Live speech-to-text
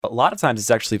A lot of times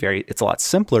it's a lot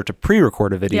simpler to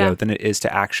pre-record a video than it is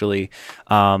to actually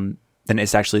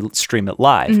stream it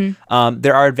live.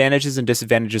 There are advantages and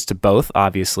disadvantages to both,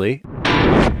 obviously.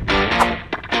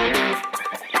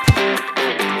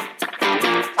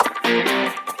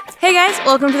 Hey guys,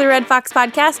 welcome to the RedFox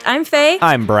podcast. I'm Faye.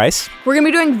 I'm Bryce. We're going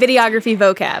to be doing videography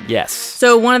vocab. Yes.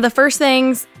 So one of the first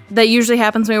things that usually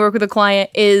happens when we work with a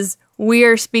client is we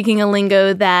are speaking a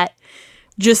lingo that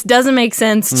just doesn't make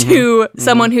sense to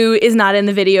someone who is not in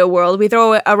the video world. We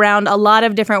throw around a lot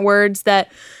of different words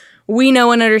that we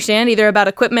know and understand, either about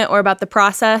equipment or about the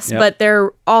process, but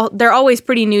they're always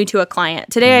pretty new to a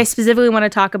client. Today, I specifically want to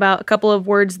talk about a couple of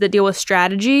words that deal with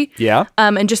strategy,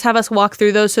 and just have us walk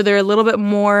through those so they're a little bit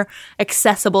more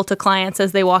accessible to clients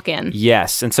as they walk in.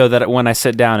 Yes, and so that when I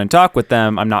sit down and talk with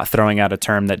them, I'm not throwing out a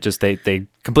term that just they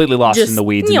completely lost in the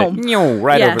weeds and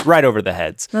right over the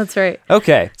heads. That's right.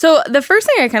 Okay. So the first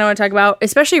thing I kind of want to talk about,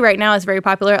 especially right now, is very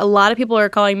popular. A lot of people are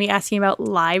calling me asking about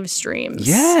live streams.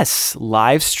 Yes,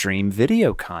 live stream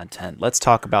video content. Let's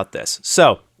talk about this.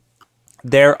 So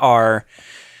there are,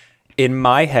 in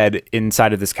my head,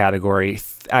 inside of this category,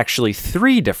 actually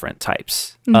three different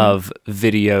types of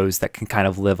videos that can kind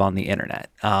of live on the internet.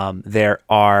 There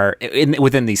are,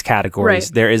 within these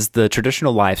categories, there is the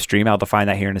traditional live stream. I'll define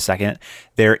that here in a second.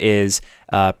 There is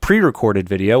pre-recorded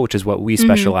video, which is what we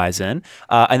specialize in.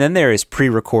 And then there is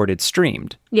pre-recorded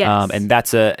streamed. Yes. And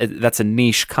that's a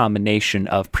niche combination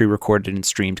of pre-recorded and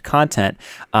streamed content.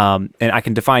 And I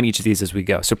can define each of these as we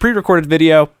go. So pre-recorded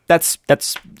video, that's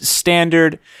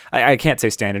standard. I can't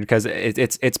say standard because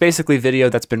it's basically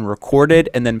video that's been recorded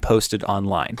and then posted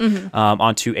online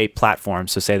onto a platform.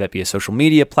 So say that be a social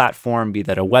media platform, be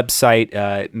that a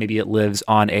website, maybe it lives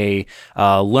on a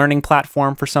learning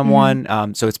platform for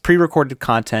someone. So it's pre-recorded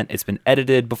content. It's been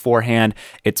edited beforehand.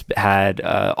 It's had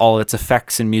all its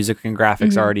effects and music and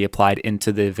graphics already applied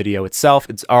into the video itself.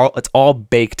 It's all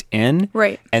baked in,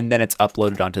 and then it's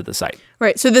uploaded onto the site.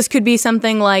 Right. So this could be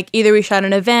something like either we shot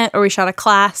an event or we shot a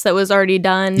class that was already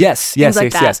done. Yes.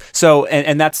 So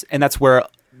and that's where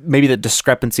maybe the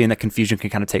discrepancy and the confusion can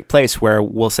kind of take place, where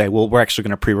we'll say, well, we're actually going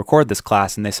to pre-record this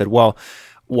class, and they said, well,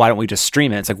 why don't we just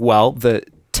stream it? It's like, well, the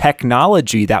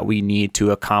technology that we need to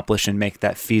accomplish and make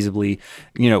that feasibly,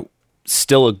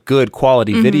 still a good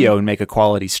quality video and make a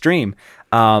quality stream.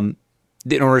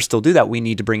 In order to still do that, we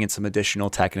need to bring in some additional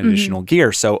tech and additional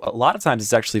gear. So a lot of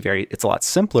times it's a lot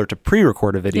simpler to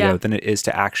pre-record a video than it is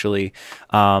to actually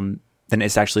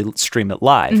stream it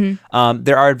live.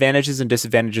 There are advantages and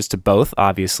disadvantages to both,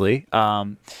 obviously.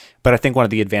 But I think one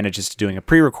of the advantages to doing a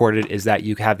pre-recorded is that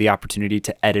you have the opportunity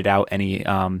to edit out any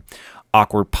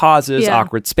awkward pauses,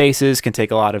 awkward spaces, can take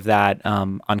a lot of that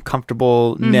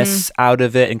uncomfortableness out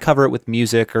of it and cover it with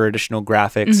music or additional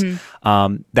graphics.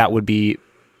 That would be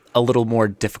a little more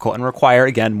difficult and require,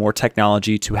 again, more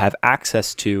technology to have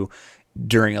access to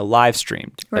during a live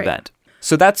streamed event.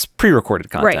 So that's pre-recorded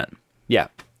content. Yeah.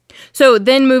 So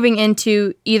then moving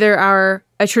into either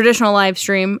a traditional live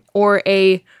stream or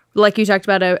like you talked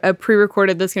about, a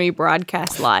pre-recorded that's going to be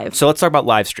broadcast live. So let's talk about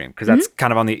live stream, because that's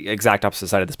kind of on the exact opposite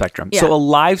side of the spectrum. Yeah. So a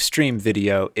live stream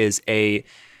video is a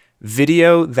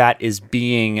video that is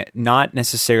being not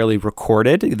necessarily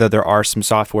recorded, though there are some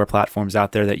software platforms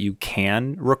out there that you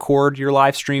can record your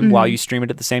live stream while you stream it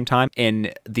at the same time.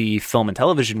 In the film and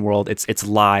television world, it's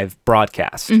live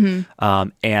broadcast.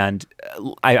 And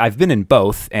I've been in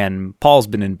both, and Paul's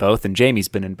been in both, and Jamie's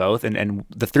been in both, and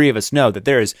the three of us know that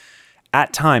there is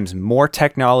at times more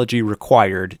technology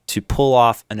required to pull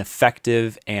off an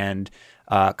effective and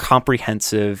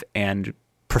comprehensive and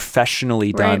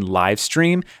professionally done live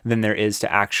stream than there is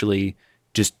to actually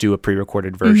just do a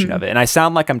pre-recorded version of it. And I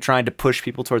sound like I'm trying to push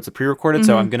people towards the pre-recorded,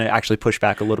 so I'm going to actually push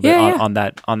back a little bit on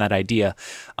that idea.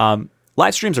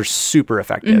 Live streams are super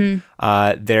effective.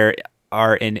 There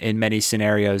are in many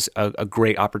scenarios a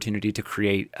great opportunity to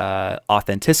create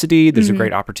authenticity. There's a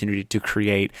great opportunity to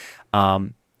create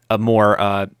a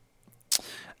more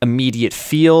immediate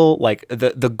feel. Like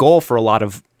the goal for a lot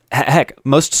of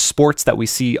most sports that we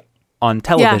see on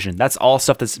television, that's all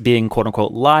stuff that's being quote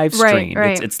unquote live streamed.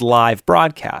 It's live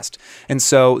broadcast. And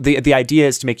so the idea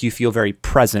is to make you feel very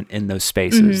present in those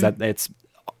spaces. That it's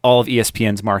all of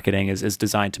ESPN's marketing is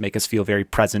designed to make us feel very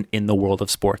present in the world of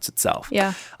sports itself.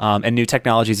 And new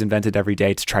technology is invented every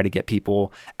day to try to get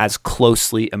people as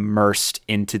closely immersed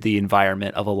into the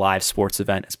environment of a live sports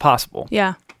event as possible.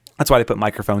 That's why they put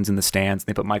microphones in the stands, and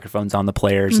they put microphones on the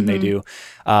players, and they do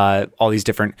all these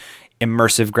different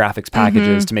immersive graphics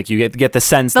packages to make you get the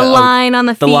sense the that line on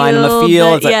the field. The line on the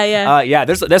field. Yeah.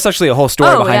 There's actually a whole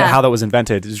story behind how that was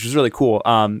invented, which is really cool.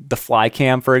 The fly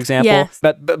cam, for example. Yes.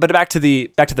 But back to the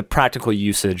practical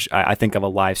usage, I think of a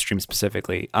live stream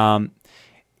specifically.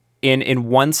 In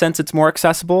one sense, it's more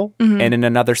accessible, and in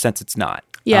another sense, it's not.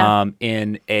 Yeah.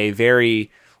 In a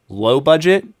very low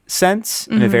budget sense,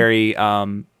 in a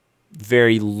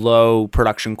very low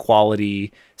production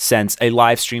quality sense, a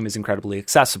live stream is incredibly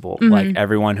accessible. Like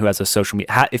everyone who has a social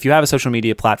media, if you have a social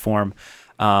media platform,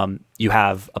 you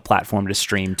have a platform to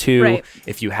stream to. Right.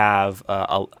 If you have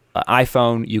an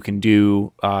iPhone, you can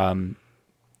do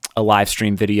a live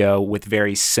stream video with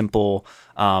very simple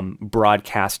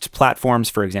broadcast platforms.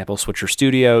 For example, Switcher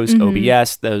Studios,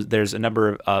 OBS. There's a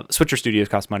number of Switcher Studios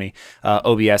cost money.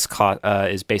 OBS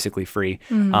is basically free,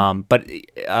 but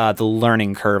the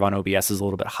learning curve on OBS is a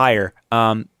little bit higher.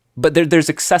 But there's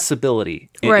accessibility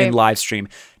in live stream.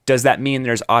 Does that mean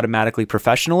there's automatically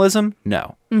professionalism?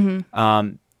 No.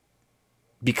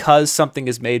 Because something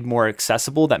is made more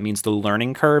accessible, that means the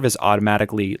learning curve is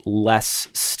automatically less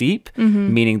steep,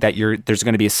 meaning that there's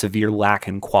going to be a severe lack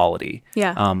in quality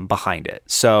behind it.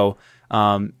 So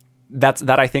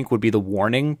that I think would be the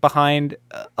warning behind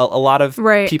a lot of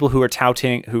people who are there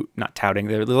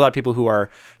are a lot of people who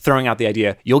are throwing out the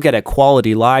idea, you'll get a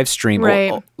quality live stream,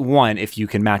 one, if you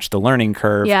can match the learning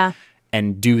curve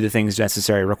and do the things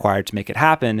necessary required to make it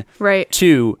happen.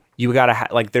 Two, you got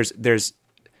to there's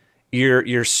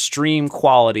your stream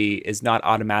quality is not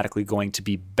automatically going to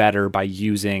be better by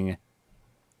using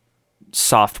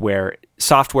software.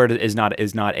 Software is not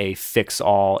a fix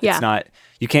all. It's not.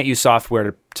 You can't use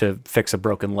software to fix a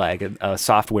broken leg.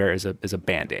 Software is a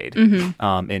Band-Aid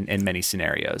in many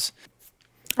scenarios.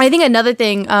 I think another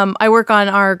thing, I work on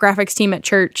our graphics team at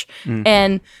church,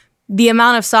 and the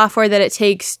amount of software that it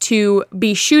takes to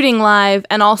be shooting live,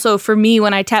 and also for me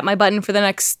when I tap my button for the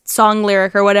next song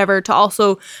lyric or whatever to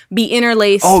also be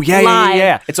interlaced. Oh yeah, live.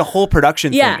 yeah. It's a whole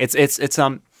production thing. It's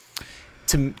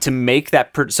to make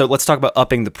that. So let's talk about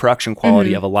upping the production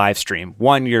quality of a live stream.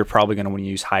 One, you're probably going to want to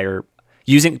use higher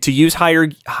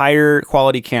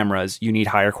quality cameras. You need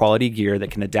higher quality gear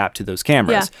that can adapt to those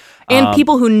cameras. And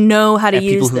people who know how to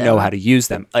use them. People who know how to use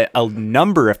them. A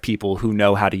number of people who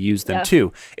know how to use them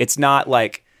too. It's not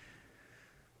like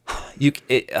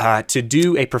to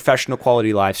do a professional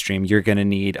quality live stream, you're going to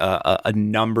need a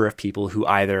number of people who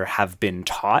either have been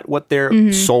taught what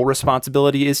their sole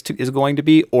responsibility is going to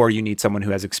be, or you need someone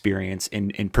who has experience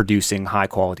in producing high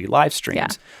quality live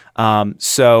streams.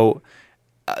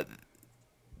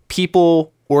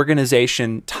 People,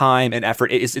 organization, time, and effort.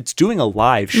 It's doing a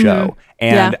live show.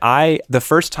 And the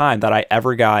first time that I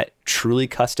ever got truly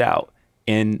cussed out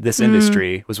in this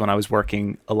industry was when I was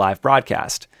working a live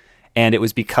broadcast. And it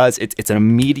was because it's an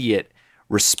immediate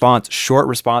response, short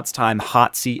response time,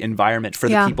 hot seat environment for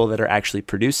the people that are actually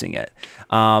producing it.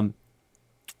 And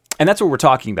that's what we're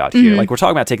talking about here. Like, we're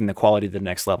talking about taking the quality to the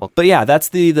next level. But yeah, that's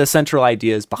the central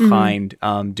ideas behind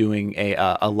doing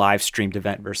a live streamed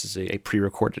event versus a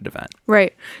pre-recorded event.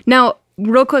 Right. Now,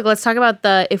 real quick, let's talk about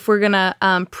if we're going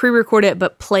to pre-record it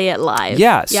but play it live.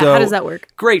 Yeah. So how does that work?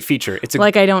 Great feature. It's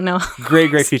I don't know.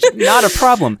 great feature. Not a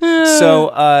problem.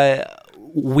 So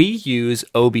we use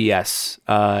OBS,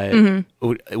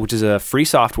 which is a free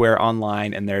software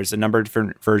online, and there's a number of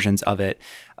different versions of it.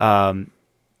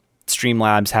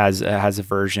 Streamlabs has a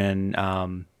version.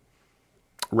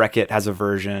 Rekit has a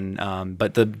version,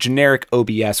 but the generic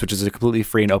OBS, which is a completely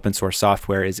free and open source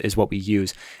software, is what we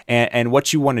use. And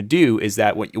what you want to do is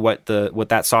that what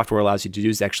that software allows you to do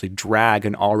is actually drag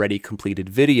an already completed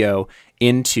video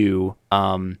into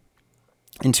a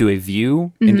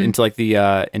view, into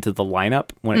the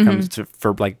lineup when it comes to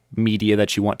for like media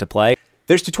that you want to play.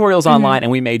 There's tutorials online,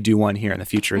 and we may do one here in the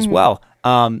future as well.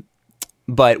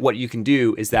 But what you can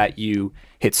do is that you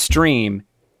hit stream,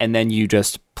 and then you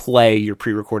just play your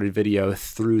pre-recorded video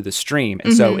through the stream.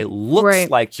 And so it looks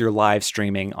like you're live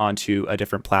streaming onto a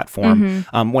different platform.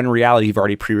 When in reality, you've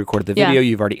already pre-recorded the video,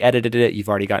 you've already edited it, you've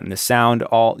already gotten the sound,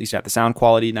 you got the sound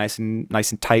quality nice and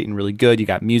tight and really good. You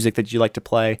got music that you like to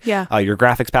play. Your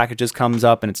graphics packages comes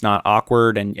up, and it's not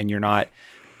awkward, and you're not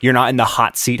in the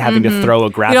hot seat having to throw a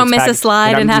graphics package. You don't miss a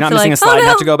slide and have to missing a slide and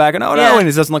have to go back and and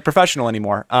it doesn't look professional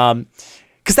anymore.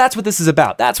 Because that's what this is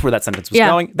about. That's where that sentence was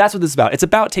going. That's what this is about. It's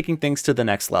about taking things to the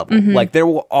next level. Like, there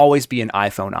will always be an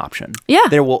iPhone option.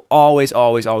 There will always,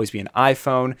 always, always be an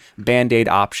iPhone Band-Aid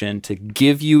option to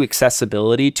give you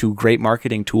accessibility to great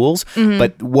marketing tools.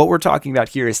 But what we're talking about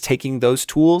here is taking those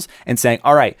tools and saying,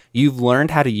 all right, you've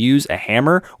learned how to use a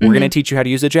hammer. We're going to teach you how to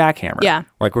use a jackhammer.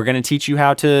 Like, we're going to teach you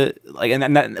how to, like,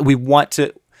 and that we want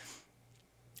to.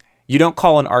 You don't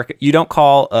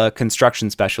call a construction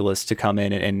specialist to come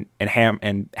in and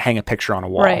hang a picture on a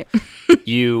wall. Right.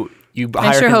 You hire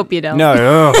I sure hope you don't.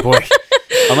 No, oh boy.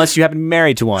 Unless you happen to be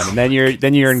married to one, and then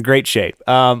you're in great shape.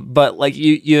 But like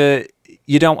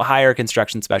you don't hire a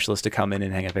construction specialist to come in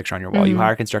and hang a picture on your wall. You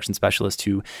hire a construction specialist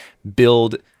to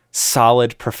build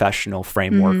solid professional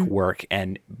framework work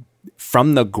and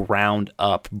from the ground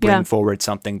up bring forward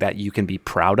something that you can be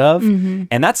proud of.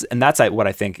 And that's what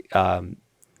I think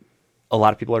a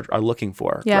lot of people are looking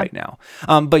for right now.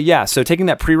 But yeah, so taking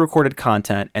that pre-recorded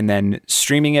content and then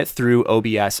streaming it through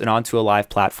OBS and onto a live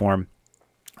platform.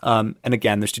 And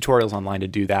again, there's tutorials online to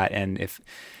do that. And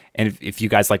if you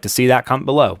guys like to see that, comment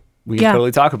below. We can totally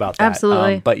talk about that.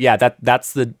 Absolutely. But yeah,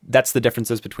 that's the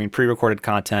differences between pre-recorded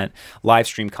content, live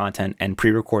stream content, and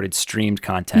pre-recorded streamed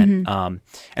content. And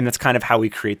that's kind of how we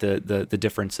create the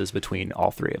differences between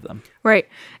all three of them. Right.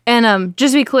 And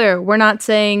just to be clear, we're not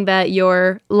saying that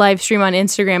your live stream on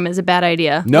Instagram is a bad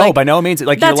idea. No, by no means.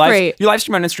 Like that's great. Your live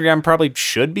stream on Instagram probably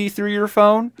should be through your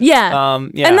phone. Yeah.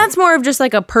 And that's more of just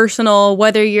like a personal,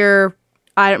 whether you're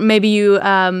maybe you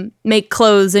make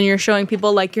clothes and you're showing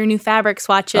people like your new fabric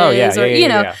swatches you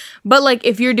know. But like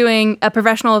if you're doing a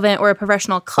professional event or a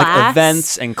professional class, like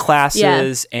events and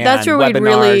classes and that's where webinars, we'd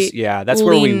really that's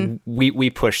where we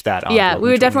push that on. Yeah, we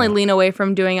would definitely lean away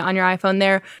from doing it on your iPhone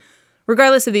there.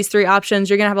 Regardless of these three options,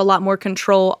 you're going to have a lot more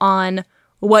control on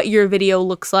what your video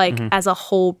looks like as a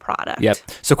whole product. Yep.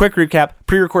 So quick recap,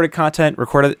 pre-recorded content,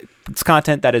 it's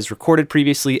content that is recorded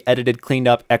previously, edited, cleaned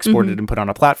up, exported, and put on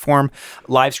a platform.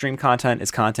 Live stream content is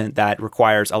content that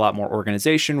requires a lot more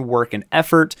organization, work, and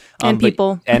effort. And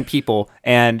people.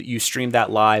 And you stream that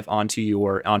live onto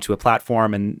a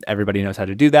platform, and everybody knows how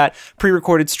to do that.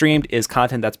 Pre-recorded streamed is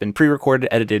content that's been pre-recorded,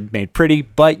 edited, made pretty,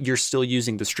 but you're still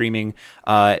using the streaming,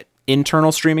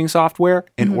 internal streaming software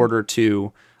in order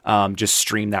to just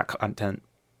stream that content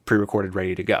pre-recorded,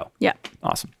 ready to go. Yeah.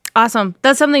 Awesome.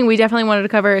 That's something we definitely wanted to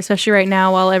cover, especially right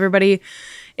now while everybody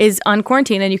is on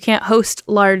quarantine and you can't host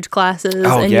large classes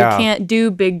you can't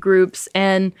do big groups.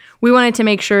 And we wanted to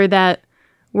make sure that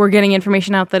we're getting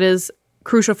information out that is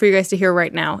crucial for you guys to hear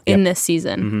right now in this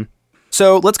season.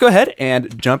 So let's go ahead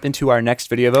and jump into our next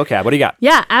video vocab. What do you got?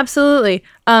 Yeah, absolutely.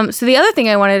 So the other thing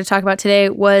I wanted to talk about today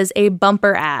was a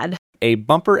bumper ad. A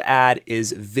bumper ad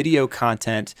is video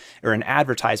content or an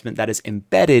advertisement that is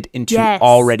embedded into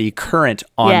already current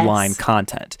online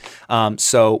content.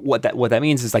 So what that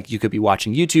means is like you could be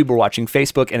watching YouTube or watching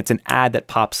Facebook and it's an ad that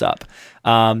pops up.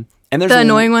 And there's the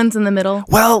annoying ones in the middle.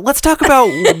 Well, let's talk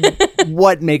about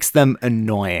what makes them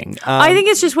annoying. I think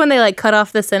it's just when they like cut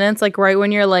off the sentence, like right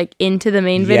when you're like into the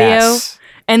main video,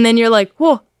 and then you're like,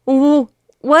 whoa,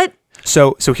 what?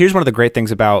 So here's one of the great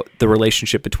things about the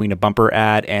relationship between a bumper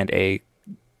ad and a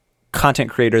content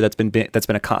creator that's been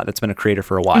a creator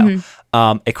for a while.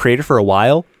 A creator for a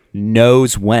while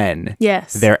knows when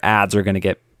their ads are going to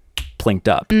get plinked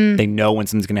up. They know when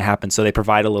something's going to happen, so they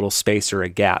provide a little space or a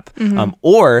gap,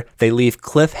 or they leave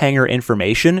cliffhanger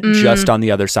information just on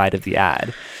the other side of the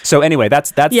ad. So anyway,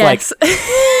 that's like.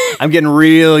 I'm getting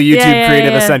real YouTube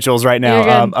creative essentials right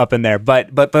now up in there. But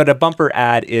a bumper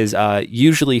ad is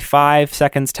usually 5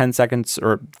 seconds, 10 seconds,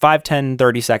 or 5, 10,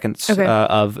 30 seconds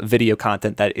of video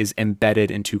content that is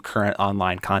embedded into current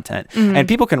online content. And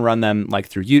people can run them like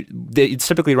through they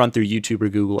typically run through YouTube or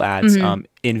Google Ads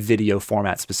in video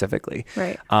format specifically.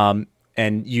 Right.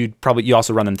 And you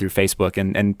also run them through Facebook,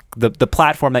 and the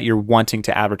platform that you're wanting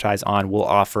to advertise on will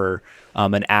offer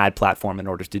an ad platform in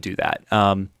order to do that.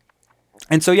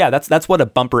 And so, that's what a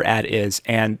bumper ad is.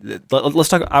 And let's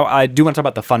talk. I do want to talk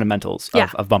about the fundamentals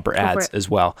of bumper ads as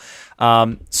well.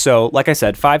 So, like I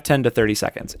said, 5, 10 to 30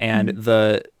 seconds. And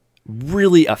the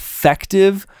really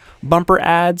effective bumper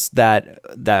ads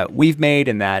that we've made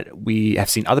and that we have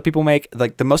seen other people make,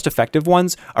 like the most effective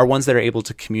ones are ones that are able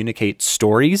to communicate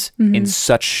stories in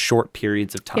such short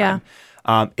periods of time.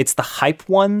 It's the hype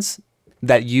ones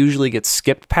that usually get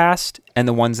skipped past and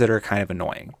the ones that are kind of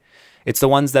annoying. It's the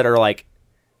ones that are like,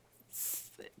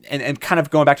 and kind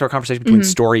of going back to our conversation between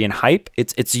story and hype,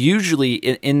 it's usually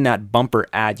in that bumper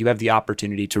ad, you have the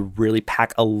opportunity to really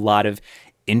pack a lot of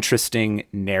interesting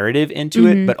narrative into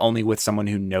it, but only with someone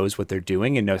who knows what they're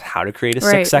doing and knows how to create a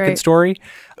 6-second story.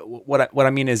 What I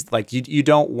mean is like you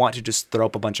don't want to just throw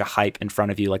up a bunch of hype in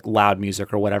front of you, like loud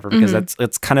music or whatever, because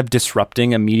it's kind of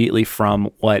disrupting immediately from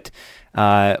what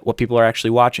people are actually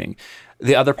watching.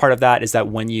 The other part of that is that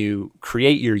when you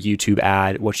create your YouTube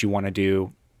ad, what you want to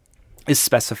do is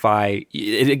specify,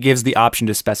 it gives the option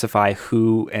to specify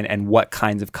who and what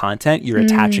kinds of content you're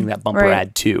attaching that bumper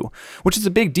ad to, which is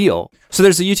a big deal. So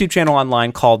there's a YouTube channel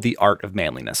online called The Art of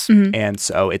Manliness. And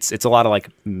so it's a lot of like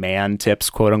man tips,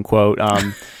 quote unquote.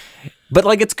 But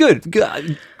like, it's good.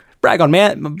 Brag on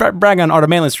Art of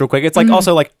Manliness real quick. It's like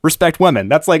also like respect women.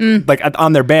 That's like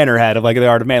on their banner head of like The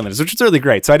Art of Manliness, which is really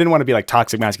great. So I didn't want to be like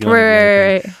toxic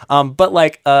masculinity. Right. But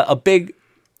like a big,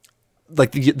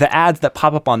 like the ads that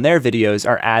pop up on their videos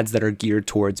are ads that are geared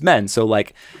towards men. So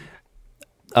like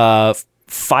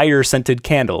fire scented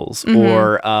candles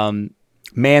or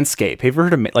Manscaped. Have you ever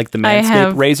heard of like the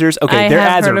Manscaped razors? Okay, their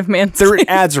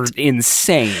ads are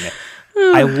insane.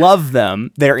 I love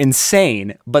them. They're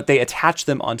insane, but they attach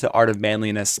them onto Art of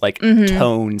Manliness like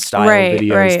tone style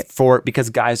videos because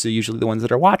guys are usually the ones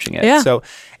that are watching it. Yeah. So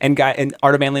and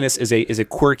Art of Manliness is a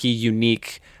quirky,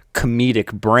 unique,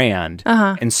 comedic brand,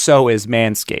 and so is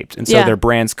Manscaped, and so their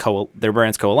brands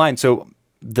co-align. So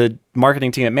the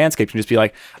marketing team at Manscaped can just be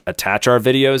like, attach our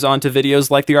videos onto videos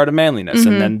like The Art of Manliness,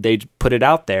 and then they put it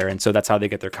out there, and so that's how they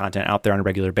get their content out there on a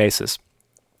regular basis.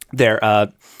 Their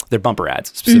bumper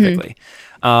ads specifically.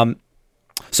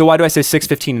 So why do I say 6,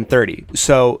 15, and 30?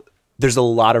 So there's a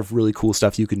lot of really cool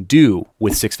stuff you can do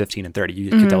with 6, 15, and 30. You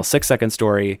can tell a 6-second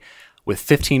story with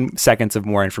 15 seconds of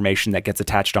more information that gets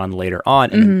attached on later on,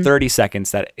 and then 30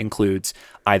 seconds that includes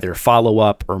either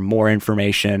follow-up or more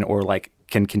information, or like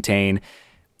can contain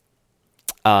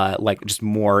like just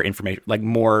more information, like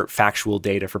more factual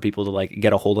data for people to like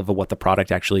get a hold of what the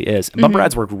product actually is. And bumper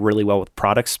ads work really well with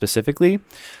products specifically.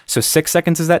 So 6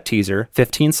 seconds is that teaser,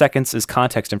 15 seconds is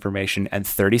context information, and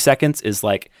 30 seconds is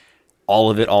like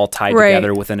all of it all tied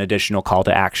together with an additional call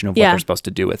to action of what they're supposed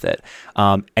to do with it.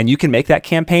 And you can make that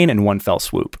campaign in one fell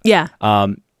swoop. Yeah.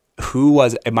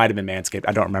 It might have been Manscaped,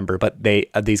 I don't remember, but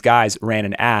these guys ran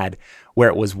an ad where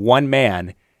it was one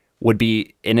man would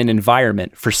be in an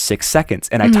environment for 6 seconds.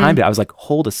 And I timed it. I was like,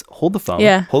 hold the phone.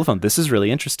 Yeah. Hold the phone. This is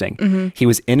really interesting. He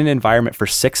was in an environment for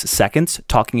 6 seconds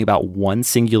talking about one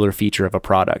singular feature of a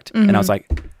product. And I was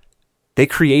like, they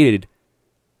created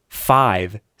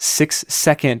 5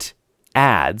 6-second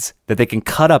ads that they can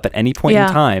cut up at any point in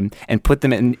time and put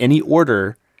them in any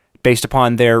order based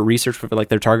upon their research for like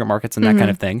their target markets and that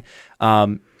kind of thing.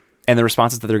 And the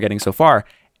responses that they're getting so far.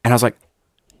 And I was like,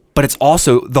 but it's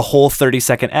also the whole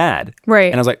 30-second ad. Right.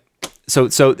 And I was like,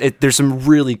 so there's some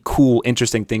really cool,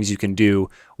 interesting things you can do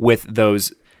with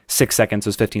those 6 seconds,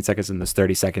 those 15 seconds, and those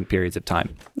 30-second periods of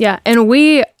time. Yeah. And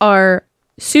we are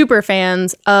super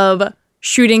fans of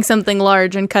shooting something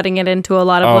large and cutting it into a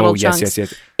lot of little chunks.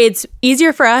 Yes. It's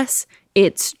easier for us.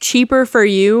 It's cheaper for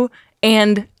you.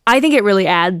 And I think it really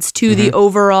adds to the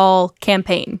overall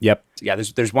campaign. Yep. Yeah,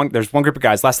 there's one group of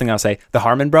guys. Last thing I'll say, the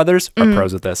Harmon brothers are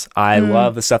pros with this. I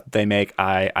love the stuff that they make.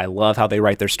 I love how they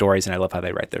write their stories, and I love how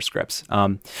they write their scripts.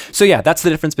 So yeah, that's the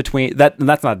difference between that. And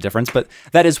that's not a difference, but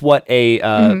that is what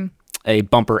a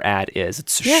bumper ad is.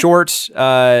 It's short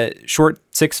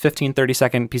 6, 15,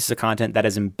 30-second pieces of content that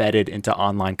is embedded into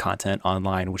online content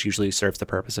online, which usually serves the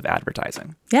purpose of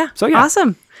advertising. Yeah. So yeah.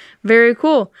 Awesome. Very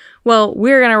cool. Well,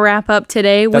 we're going to wrap up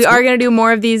today. We are going to do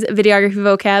more of these videography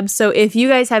vocabs. So if you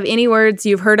guys have any words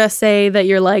you've heard us say that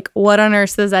you're like, what on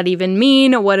earth does that even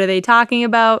mean? What are they talking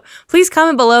about? Please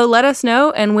comment below. Let us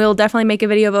know, and we'll definitely make a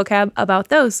video vocab about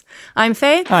those. I'm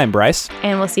Faye. I'm Bryce.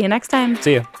 And we'll see you next time.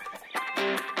 See you.